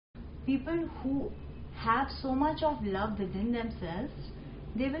people who have so much of love within themselves,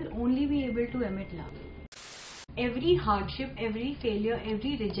 they will only be able to emit love. Every hardship, every failure,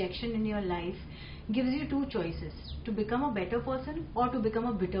 every rejection in your life gives you two choices: to become a better person or to become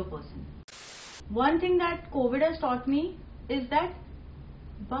a bitter person. One thing that COVID has taught me is that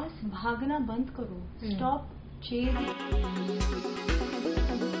bas bhagna band karo. Stop chasing.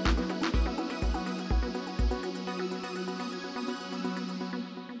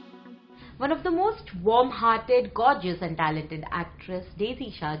 One of the most warm-hearted, gorgeous and talented actress,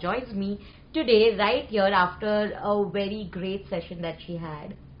 Daisy joins me today right here after a very great session that she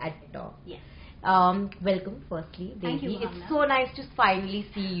had at Talk. Yes. Welcome firstly, Daisy. Thank you, it's so nice to finally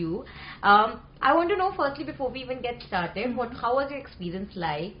see you. I want to know firstly, before we even get started, how was your experience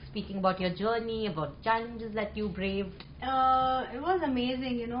like, speaking about your journey, about challenges that you braved? It was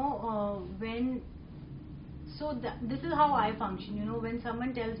amazing, this is how I function, when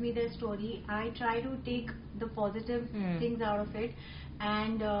someone tells me their story, I try to take the positive things out of it,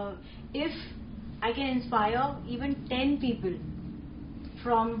 and if I can inspire even 10 people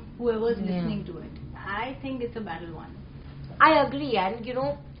from whoever's listening to it, I think it's a battle won. I agree, and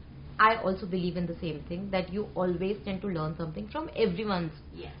I also believe in the same thing, that you always tend to learn something from everyone's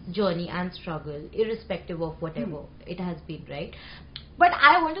journey and struggle, irrespective of whatever it has been, right? But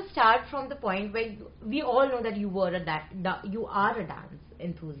I want to start from the point where we all know that you are a dance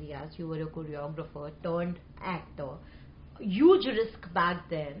enthusiast, you were a choreographer turned actor. Huge risk back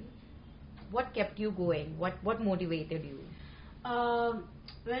then. What kept you going? What motivated you? Well,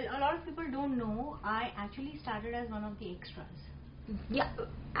 a lot of people don't know, I actually started as one of the extras. Yeah,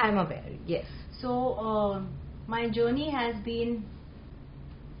 I'm aware, yes. So, my journey has been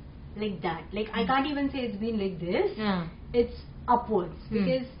like that. Like, I can't even say it's been like this. Yeah. It's upwards.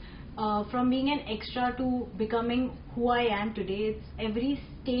 Because from being an extra to becoming who I am today, it's every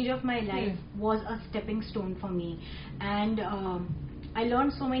stage of my life was a stepping stone for me. And I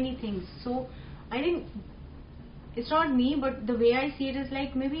learned so many things. So, I think it's not me, but the way I see it is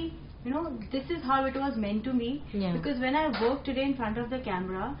like maybe this is how it was meant to be. Yeah. Because when I work today in front of the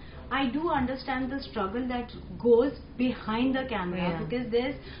camera, I do understand the struggle that goes behind the camera. Because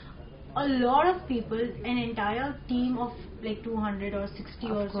there's a lot of people, an entire team of like 200 or 60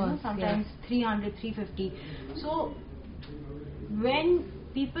 or so, sometimes 300, 350. So when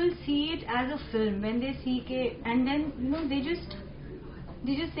people see it as a film, when they see it, and then they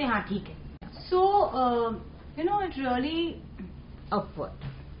just say हाँ ठीक है. So it really Upward.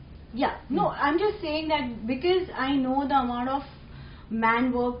 Yeah, no, I'm just saying that because I know the amount of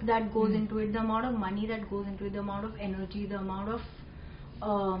man work that goes into it, the amount of money that goes into it, the amount of energy, the amount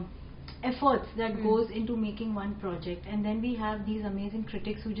of efforts that goes into making one project, and then we have these amazing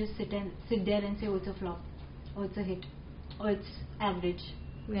critics who just sit there and say, oh, it's a flop, or it's a hit, or it's average.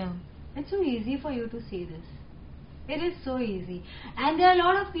 Yeah. It's so easy for you to say this. It is so easy. And there are a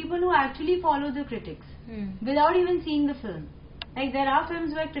lot of people who actually follow the critics without even seeing the film. Like, there are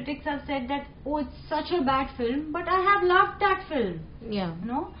films where critics have said that, oh, it's such a bad film, but I have loved that film. Yeah.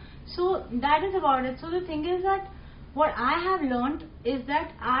 So that is about it. So the thing is that what I have learned is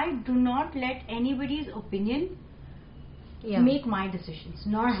that I do not let anybody's opinion make my decisions.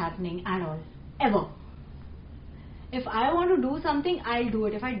 Not happening at all. Ever. If I want to do something, I'll do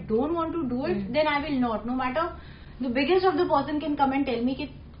it. If I don't want to do it, then I will not. No matter the biggest of the person can come and tell me कि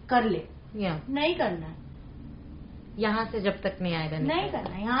कर ले. Yeah. नहीं करना है. यहाँ से जब तक नहीं आएगा नहीं करना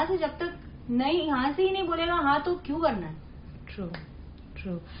है. यहाँ से जब तक नहीं, यहाँ से ही नहीं बोलेगा हाँ तो क्यों करना है?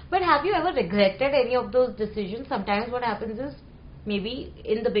 True. But have you ever regretted any of those decisions? Sometimes what happens is, maybe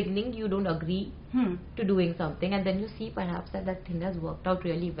in the beginning you don't agree to doing something, and then you see perhaps that thing has worked out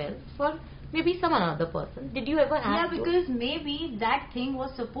really well for maybe some another person. Did you ever have? Yeah, because maybe that thing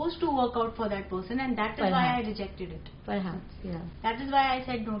was supposed to work out for that person, and that is why I rejected it. Perhaps, yeah. That is why I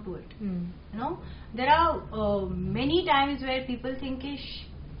said no to it. There are many times where people think कि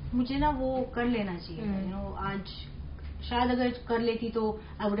मुझे ना वो कर लेना चाहिए. आज शायद अगर कर लेती तो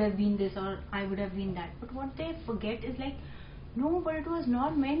I would have been this or I would have been that. But what they forget is like, no, but it was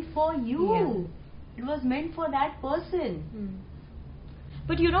not meant for you. Yeah. It was meant for that person.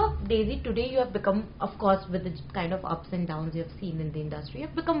 But Daisy, today you have become, of course, with the kind of ups and downs you have seen in the industry, you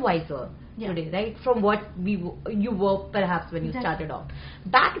have become wiser today, right? From what you were perhaps when you started off.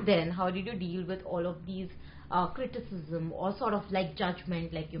 Back then, how did you deal with all of these criticism or sort of like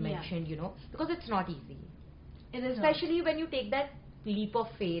judgment, like you mentioned, because it's not easy. It is especially not. When you take that leap of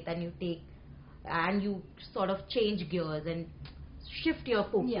faith and you sort of change gears and shift your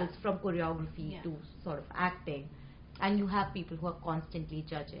focus from choreography to sort of acting, and you have people who are constantly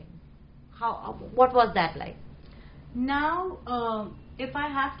judging. What was that like? Now if I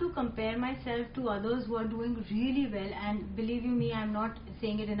have to compare myself to others who are doing really well, and believe you me, I'm not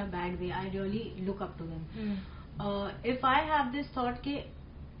saying it in a bad way, I really look up to them. If I have this thought ke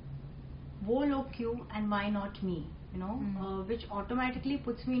wo log kyun and why not me, you know, which automatically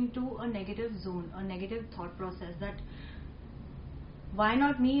puts me into a negative zone, a negative thought process, that why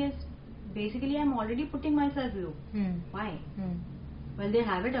not me is basically I'm already putting myself low. Why? Well, they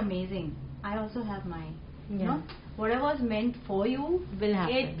have it amazing. I also have mine. You know, whatever is meant for you will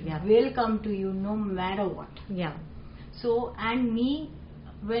happen. It will come to you no matter what. Yeah. So, and me,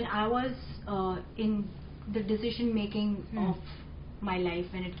 when I was in the decision making of my life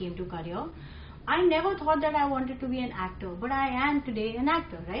when it came to career, I never thought that I wanted to be an actor, but I am today an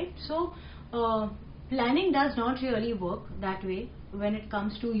actor, right? So, planning does not really work that way when it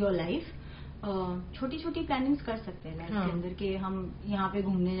comes to your life. छोटी छोटी plannings कर सकते हैं life के अंदर के हम यहाँ पे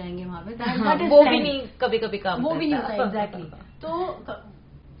घूमने जाएंगे वहाँ पे वो भी नहीं कभी कभी काम वो भी नहीं होता एग्जैक्टली. तो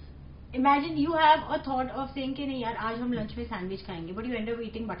imagine you have a thought of saying कि नहीं यार आज हम लंच में सैंडविच खाएंगे, but you and up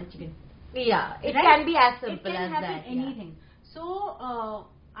eating butter chicken. It can be as simple as that. Anything. So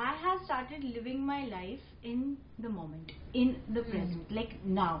I have started living my life in the moment, in the present, like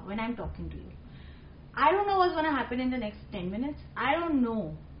now when I'm talking to you. I don't know what's gonna happen in the next 10 minutes. I don't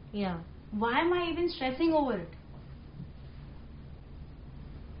know. Yeah. Why am I even stressing over it?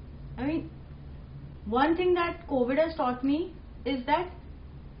 I mean, one thing that COVID has taught me is that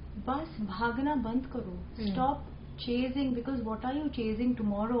बस भागना बंद करो. Stop chasing, because what are you chasing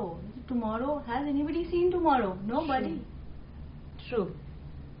tomorrow? Tomorrow, has anybody seen tomorrow? Nobody. True.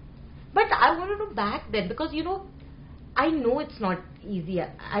 But I want to know back then, because you know, I know it's not easy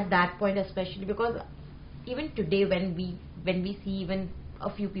at that point, especially because even today when we see even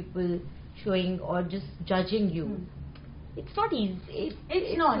a few people showing or just judging you, it's not easy.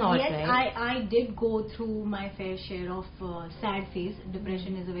 It's not. Yes, right? I did go through my fair share of sad phase.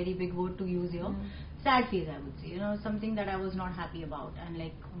 Depression is a very big word to use here. Sad phase, I would say. You know, something that I was not happy about, and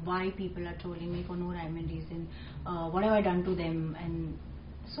like why people are trolling me for no rhyme and reason. What have I done to them? And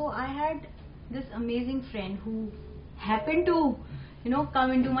so I had this amazing friend who happened to, you know,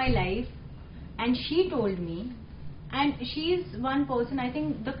 come into my life, and she told me. And she is one person, I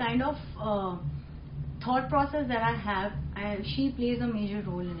think the kind of thought process that I have, she plays a major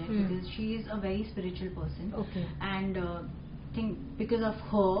role in it, because she is a very spiritual person. Okay. And I think because of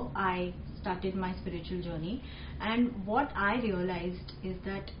her, I started my spiritual journey. And what I realized is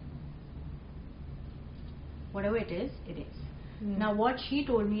that whatever it is, it is. Now what she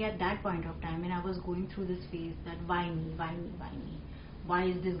told me at that point of time, when I was going through this phase, that why me, why me, why me? Why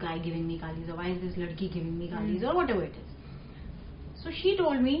is this guy giving me galis, or why is this ladki giving me galis, or whatever it is. So she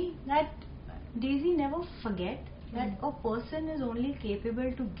told me that, Daisy, never forget that a person is only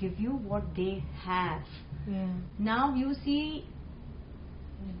capable to give you what they have. Now you see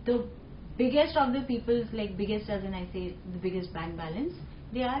the biggest of the people's, like biggest as in I say the biggest bank balance,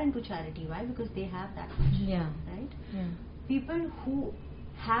 they are into charity. Why? Because they have that much. Right? People who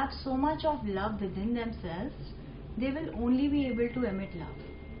have so much of love within themselves, they will only be able to emit love.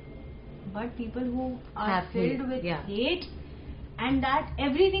 But people who are filled with hate, and that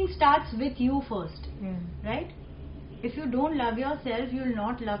everything starts with you first, right? If you don't love yourself, you will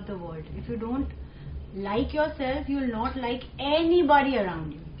not love the world. If you don't like yourself, you will not like anybody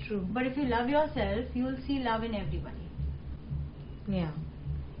around you. True. But if you love yourself, you will see love in everybody. Yeah.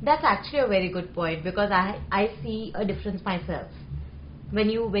 That's actually a very good point, because I see a difference myself. When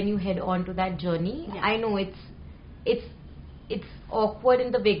you head on to that journey, I know it's awkward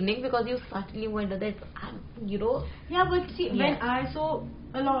in the beginning, because you suddenly wonder that, you know. Yeah, but see, when I saw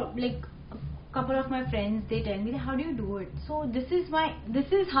a lot, like a couple of my friends, they tell me, how do you do it? So this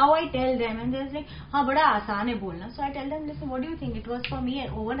is how I tell them, and they're like, हाँ बड़ा आसान है बोलना. So I tell them, listen, what do you think? It was for me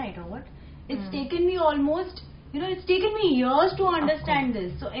overnight or what? It's taken me almost, it's taken me years to understand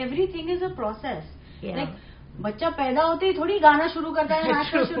this. So everything is a process. Like बच्चा पैदा होते ही थोड़ी गाना शुरू करता है,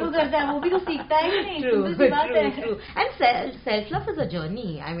 नाचना शुरू करता है, वो भी तो सीखता है कि नहीं? True. And self-love is a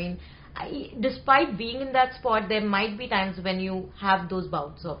journey. I mean, despite being in that spot, there might be times when you have those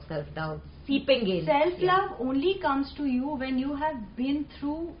bouts of self-doubt seeping in. Self-love only comes to you when you have been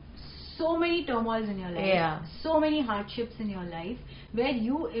through so many turmoils in your life, so many hardships in your life, where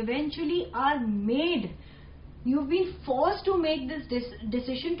you eventually are made. You've been forced to make this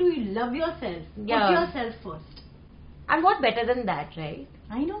decision to love yourself. Put yourself first. And what better than that, right?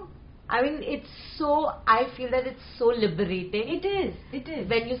 I know. I mean, I feel that it's so liberating. It is.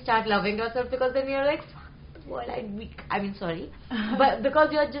 When you start loving yourself, because then you're like, fuck the world, I mean, sorry. But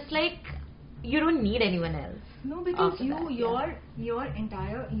because you're just like, you don't need anyone else. No, because your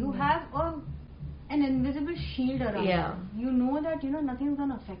entire, you have an invisible shield around Yeah. you. You know that nothing's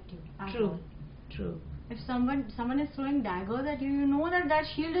gonna affect you at True. all. True. If someone is throwing daggers at you, you know that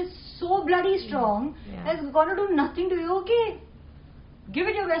shield is so bloody strong. Yeah. It's gonna do nothing to you. Okay, give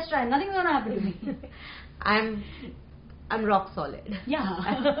it your best try. Nothing's gonna happen to me. I'm rock solid.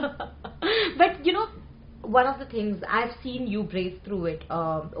 Yeah. But one of the things I've seen you break through it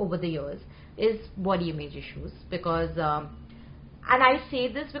over the years is body image issues, because and I say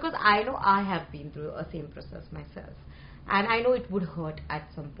this because I know I have been through a same process myself, and I know it would hurt at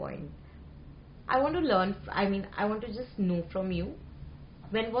some point. I want to learn, I want to just know from you,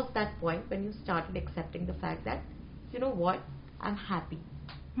 when was that point when you started accepting the fact that, you know what, I'm happy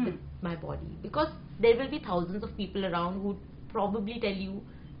with my body? Because there will be thousands of people around who probably tell you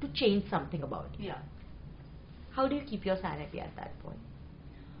to change something about you. Yeah. How do you keep your sanity at that point?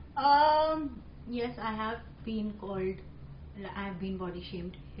 Yes, I have been body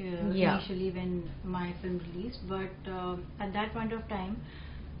shamed Yeah. initially when my film released, but at that point of time,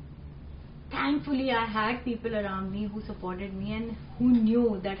 thankfully I had people around me who supported me and who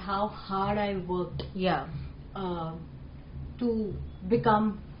knew that how hard I worked Yeah. to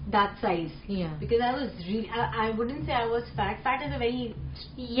become that size. Yeah. Because I was really, I wouldn't say I was fat. Fat is a very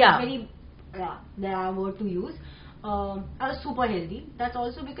Yeah. the word to use. I was super healthy. That's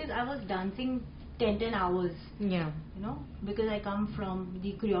also because I was dancing 10 hours, Yeah. because I come from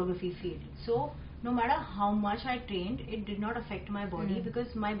the choreography field. So no matter how much I trained, it did not affect my body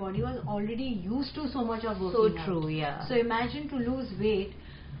because my body was already used to so much of working out. So true, yeah. So imagine, to lose weight,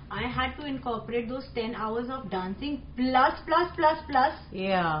 I had to incorporate those 10 hours of dancing plus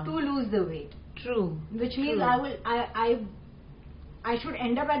Yeah. to lose the weight. True. Which means True. I should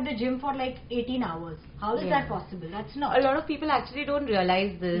end up at the gym for like 18 hours. How is that possible? That's not. A lot of people actually don't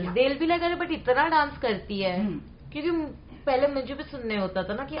realize this. Yeah. They'll be like, अरे but इतना dance करती है, क्योंकि पहले मुझे भी सुनने होता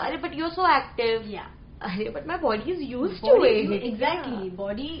था ना कि अरे but you're so active. Yeah. अरे but my body is used to it. Exactly. Yeah.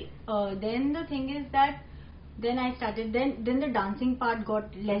 Body. Then the thing is that then I started. Then the dancing part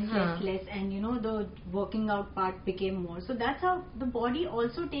got less, and the working out part became more. So that's how the body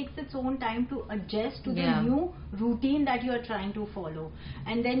also takes its own time to adjust to the new routine that you are trying to follow.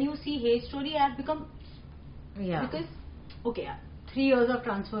 And then you see hatestory has become because 3 years of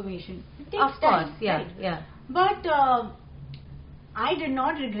transformation. It takes Of course, time, yeah, right? yeah. But I did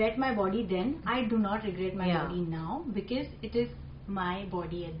not regret my body then. I do not regret my body now because it is my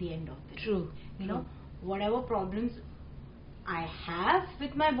body at the end of the day. True. You know, whatever problems I have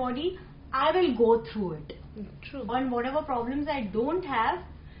with my body, I will go through it. True. On whatever problems I don't have,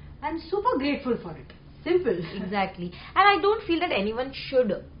 I'm super grateful for it. Simple. Exactly. And I don't feel that anyone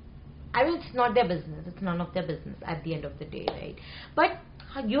should. I mean, it's not their business. It's none of their business at the end of the day, right? But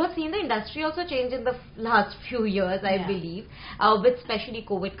you have seen the industry also change in the last few years, I believe, with especially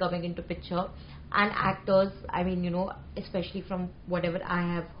COVID coming into picture. And actors, I mean, especially from whatever I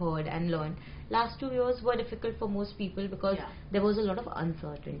have heard and learned, last 2 years were difficult for most people because there was a lot of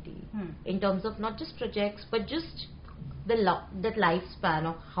uncertainty in terms of not just projects, but just that lifespan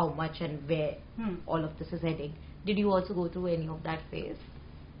of how much and where all of this is heading. Did you also go through any of that phase?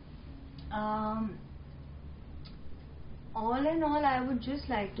 All in all, I would just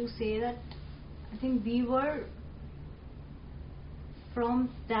like to say that I think we were from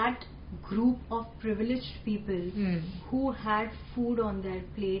that group of privileged people who had food on their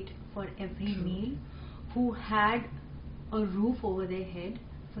plate for every meal, who had a roof over their head.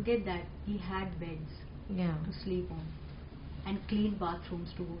 Forget that, we had beds to sleep on and clean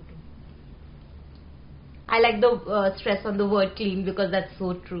bathrooms to go to. I like the stress on the word clean because that's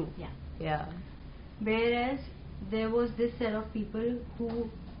so true. Yeah. Whereas there was this set of people who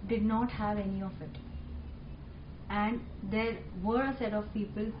did not have any of it. And there were a set of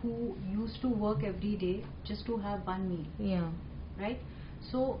people who used to work every day just to have one meal. Yeah. Right?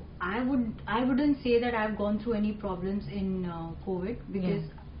 So I wouldn't say that I've gone through any problems in COVID because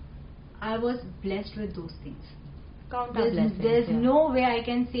I was blessed with those things. Count our blessings. There's no way I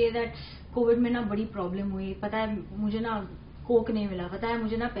can say that COVID में ना बड़ी problem हुई. पता है मुझे ना Coke नहीं मिला. पता है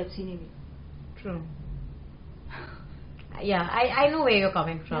मुझे ना पेप्सी नहीं मिली. True. Yeah, I know where you're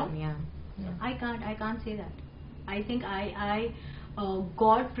coming from. Yeah. I can't say that. I think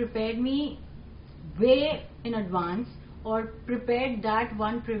God prepared me way in advance, or prepared that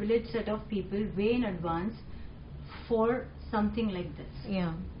one privileged set of people way in advance for something like this.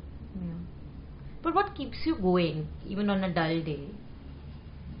 Yeah. But what keeps you going even on a dull day?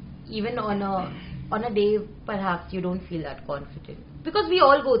 Even on a day perhaps you don't feel that confident, because we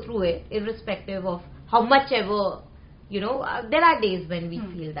all go through it irrespective of how much ever there are days when we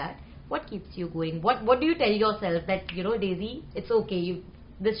feel that. What keeps you going? What do you tell yourself that Daisy, it's okay,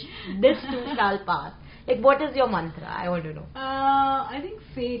 This too shall pass. Like, what is your mantra? I want to know. I think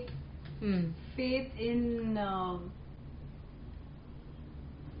faith. Faith in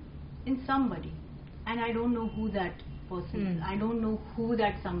somebody, and I don't know who that person is. I don't know who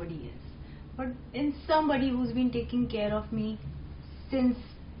that somebody is, but in somebody who's been taking care of me since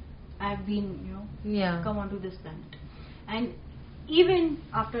I've been, come onto this planet, and even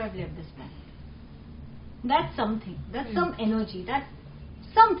after I've left this planet. That's something. That's some energy. That's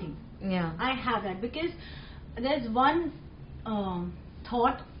something. Yeah. I have that because there's one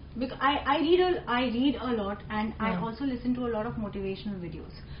thought. Because I read a lot, and I also listen to a lot of motivational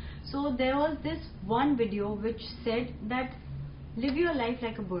videos. So there was this one video which said that live your life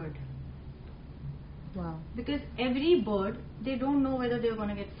like a bird. Wow. Because every bird, they don't know whether they're going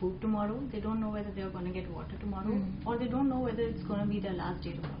to get food tomorrow, they don't know whether they're going to get water tomorrow, or they don't know whether it's going to be their last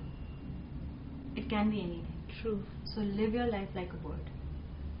day tomorrow. It can be anything. True. So live your life like a bird.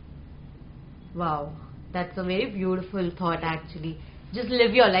 Wow. That's a very beautiful thought, actually. Just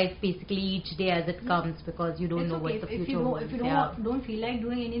live your life basically each day as it comes, because you don't know what the future holds. If you don't feel like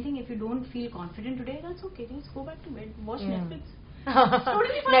doing anything, if you don't feel confident today, that's okay. Just go back to bed, watch Netflix.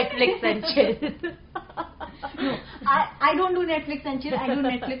 Totally fine. Netflix and chill. No, I don't do Netflix and chill. I do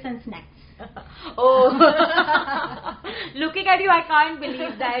Netflix and snacks. Oh, looking at you, I can't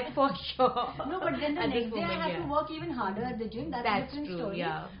believe that for sure. No, but then the next day I have to work even harder at the gym. That's a different true, story.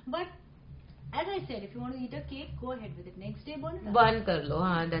 Yeah. But as I said, if you want to eat a cake, go ahead with it. Next day, burn it up. Burn kar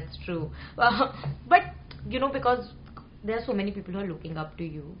lo, that's true. But, because there are so many people who are looking up to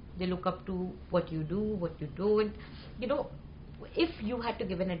you. They look up to what you do, what you don't. If you had to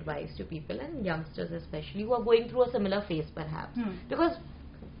give an advice to people, and youngsters especially, who are going through a similar phase perhaps, because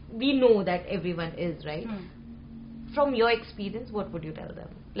we know that everyone is, right? From your experience, what would you tell them?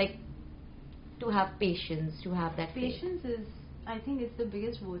 Like, to have patience, to have that patience is, I think it's the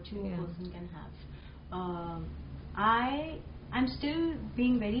biggest virtue a person can have. I'm still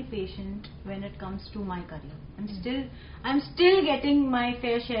being very patient when it comes to my career. I'm still getting my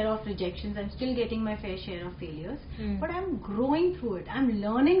fair share of rejections. I'm still getting my fair share of failures. But I'm growing through it. I'm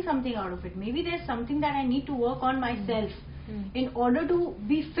learning something out of it. Maybe there's something that I need to work on myself in order to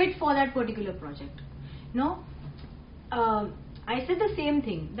be fit for that particular project. I said the same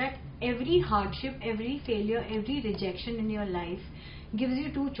thing, that every hardship, every failure, every rejection in your life gives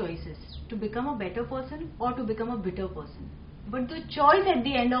you two choices: to become a better person or to become a bitter person. But the choice at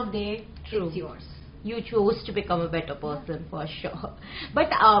the end of the day, it's yours. You chose to become a better person for sure.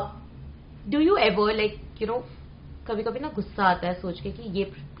 But do you ever, कभी-कभी ना गुस्सा आता है सोच के कि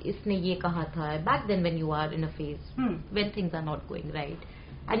ये इसने ये कहा था, back then when you are in a phase when things are not going right,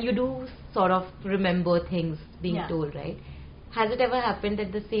 and you do sort of remember things being told, right? Has it ever happened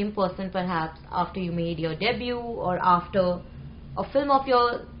that the same person, perhaps after you made your debut or after a film of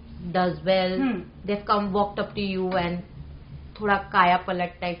yours does well, they've walked up to you and थोड़ा काया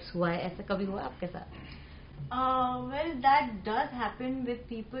पलट types हुआ है, ऐसा कभी हुआ आपके साथ? Well, that does happen with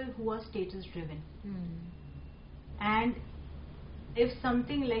people who are status driven. And if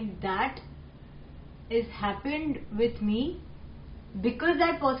something like that is happened with me because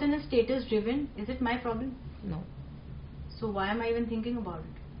that person is status driven, is it my problem? No. So why am I even thinking about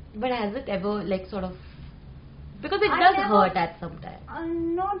it? But has it ever sort of, because it does hurt at some time?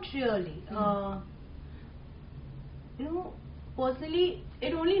 Not really. Personally,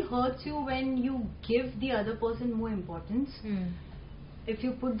 it only hurts you when you give the other person more importance. If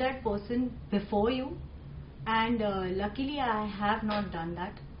you put that person before you, and luckily I have not done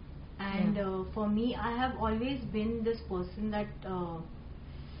that. And for me, I have always been this person that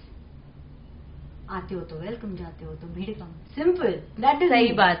आते हो तो welcome, जाते हो तो भीड़ कम. Simple. That is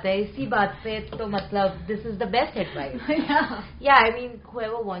सही बात है. इसी बात पे तो मतलब this is the best advice. Yeah, I mean,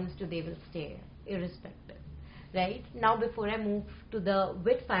 whoever wants to, they will stay, irrespective. Right? Now, before I move to the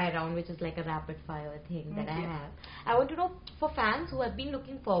wit fire round, which is like a rapid fire thing that I have, I want to know, for fans who have been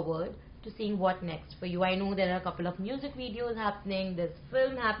looking forward to seeing what next for you. I know there are a couple of music videos happening, there's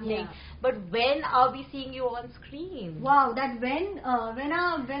film happening, but when are we seeing you on screen? Wow, that when are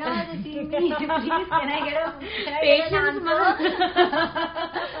they seeing me? Please, can I get Patience, an answer?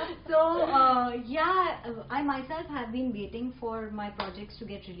 So, I myself have been waiting for my projects to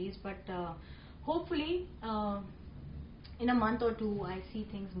get released, but hopefully, in a month or two, I see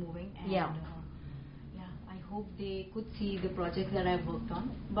things moving. And, I hope they could see the projects that I've worked on.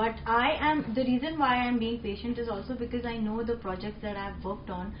 But the reason why I'm being patient is also because I know the projects that I've worked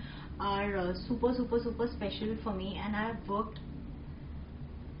on are super special for me, and I've worked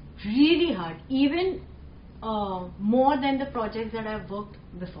really hard, even more than the projects that I've worked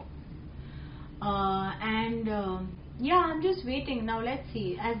before. Yeah, I'm just waiting. Now let's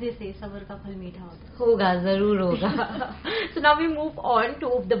see. As they say, sabar ka phal meetha hota hai. Hoga, zarur hoga. So now we move on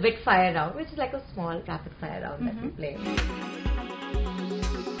to the bit fire round, which is like a small rapid fire round that we play.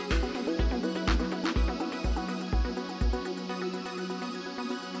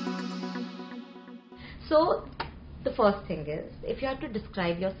 So the first thing is, if you had to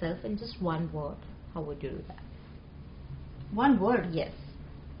describe yourself in just one word, how would you do that? One word? Yes.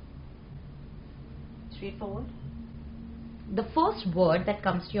 Straightforward. The first word that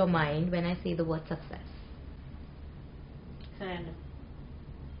comes to your mind when I say the word success. Surrender.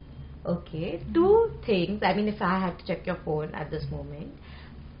 Okay. Two things. I mean, if I had to check your phone at this moment,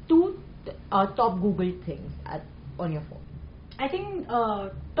 two top Google things on your phone. I think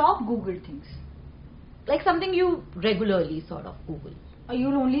top Google things. Like something you regularly sort of Google.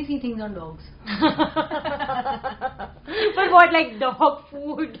 You'll only see things on dogs. But what, like dog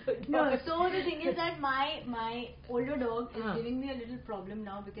food? No, so the thing is that my older dog is giving me a little problem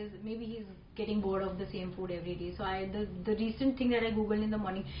now because maybe he's getting bored of the same food every day. So the recent thing that I googled in the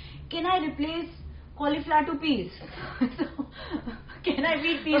morning, can I replace cauliflower to peas? So can I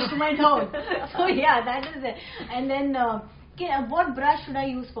feed peas to my dog? So yeah, that is it. And then what brush should I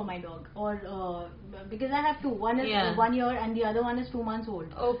use for my dog? Or because I have two. One is 1 year and the other one is 2 months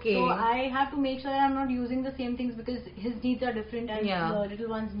old. Okay. So I have to make sure that I'm not using the same things because his needs are different and the little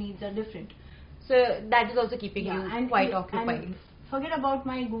one's needs are different. So that is also keeping you quite occupied. And forget about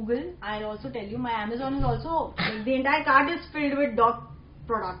my Google. I'll also tell you my Amazon is also like, the entire cart is filled with dog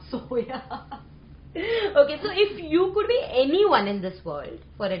products. So yeah. Okay, so if you could be anyone in this world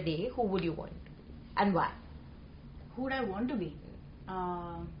for a day, who would you want and why? Who would I want to be?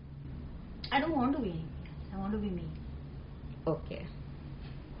 I don't want to be anything else. I want to be me. Okay.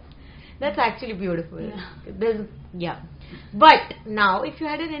 That's actually beautiful. But now, if you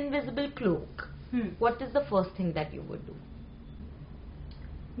had an invisible cloak, what is the first thing that you would do?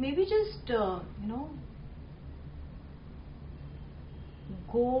 Maybe just,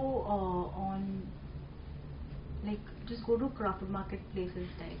 go on, like, just go to Crawford marketplaces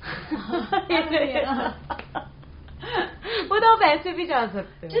type. वो तो आप ऐसे भी जा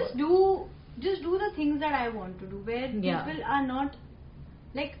सकते हो. Just do the things that I want to do, where people are not,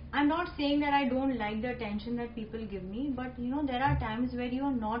 like, I'm not saying that I don't like the attention that people give me, but there are times where you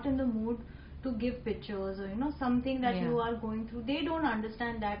are not in the mood to give pictures or something that you are going through. They don't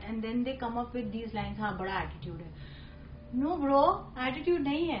understand that, and then they come up with these lines, हाँ बड़ा attitude है. No bro, attitude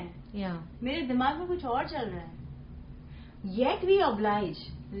नहीं है. मेरे दिमाग में कुछ और चल रहा है. Yet we oblige,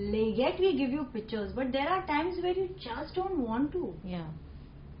 yet we give you pictures, but there are times where you just don't want to. Yeah,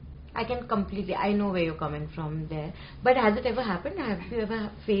 I can completely, I know where you're coming from there. But has it ever happened? Have you ever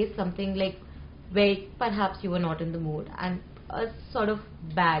faced something like where perhaps you were not in the mood and a sort of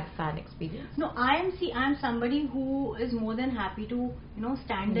bad fan experience? No, I am somebody who is more than happy to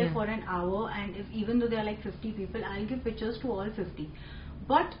stand there for an hour, and even though there are like 50 people, I'll give pictures to all 50.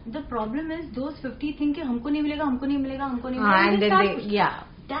 But the problem is those 50 think कि हमको नहीं मिलेगा, हमको नहीं मिलेगा, हमको नहीं मिलेगा. And then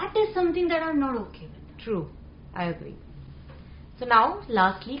that is something that I'm not okay with. True, I agree. So now,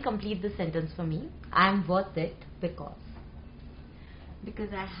 lastly, complete this sentence for me. I am worth it because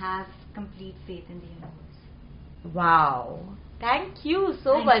I have complete faith in the universe. Wow. Thank you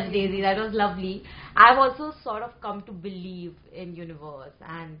so much, Daisy. That was lovely. I've also sort of come to believe in universe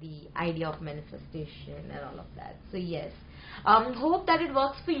and the idea of manifestation and all of that. So yes. Hope that it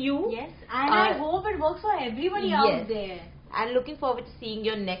works for you. Yes. And I hope it works for everybody out there. And looking forward to seeing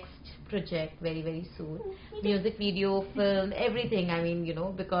your next project very, very soon. Music video, film, everything. I mean,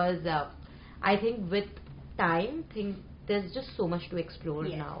 because I think with time, there's just so much to explore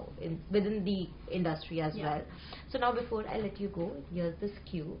now within the industry as well. So now before I let you go, here's this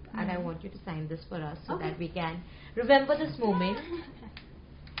cube and I want you to sign this for us so that we can remember this moment.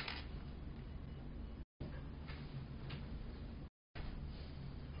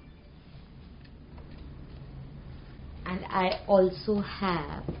 And I also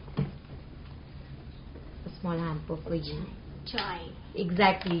have a small hamper for you. Chai.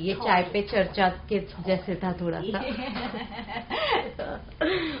 Exactly. ये चाय पे चर्चा के जैसे था थोड़ा सा.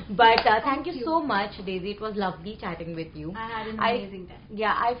 But thank you so much, Daisy. It was lovely chatting with you. I had an amazing time.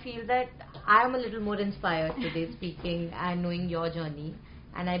 Yeah, I feel that I am a little more inspired today speaking and knowing your journey.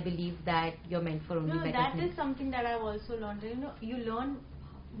 And I believe that you're meant for only better that things. is something that I've also learned. You learn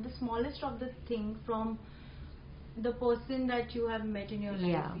the smallest of the thing from the person that you have met in your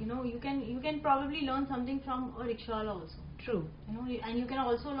life. You can probably learn something from a rickshaw also. True. And you can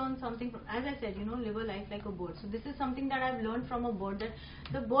also learn something from, as I said, live a life like a bird. So this is something that I've learned from a bird, that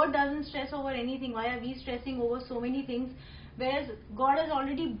the bird doesn't stress over anything. Why are we stressing over so many things, whereas God has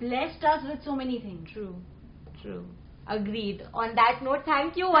already blessed us with so many things? True. Agreed. On that note,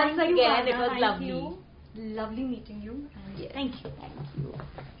 thank you once again. It was lovely. You. Lovely meeting you. And Yes. Thank you. Thank you.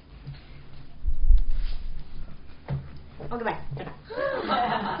 Okay,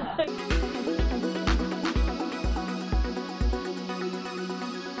 bye.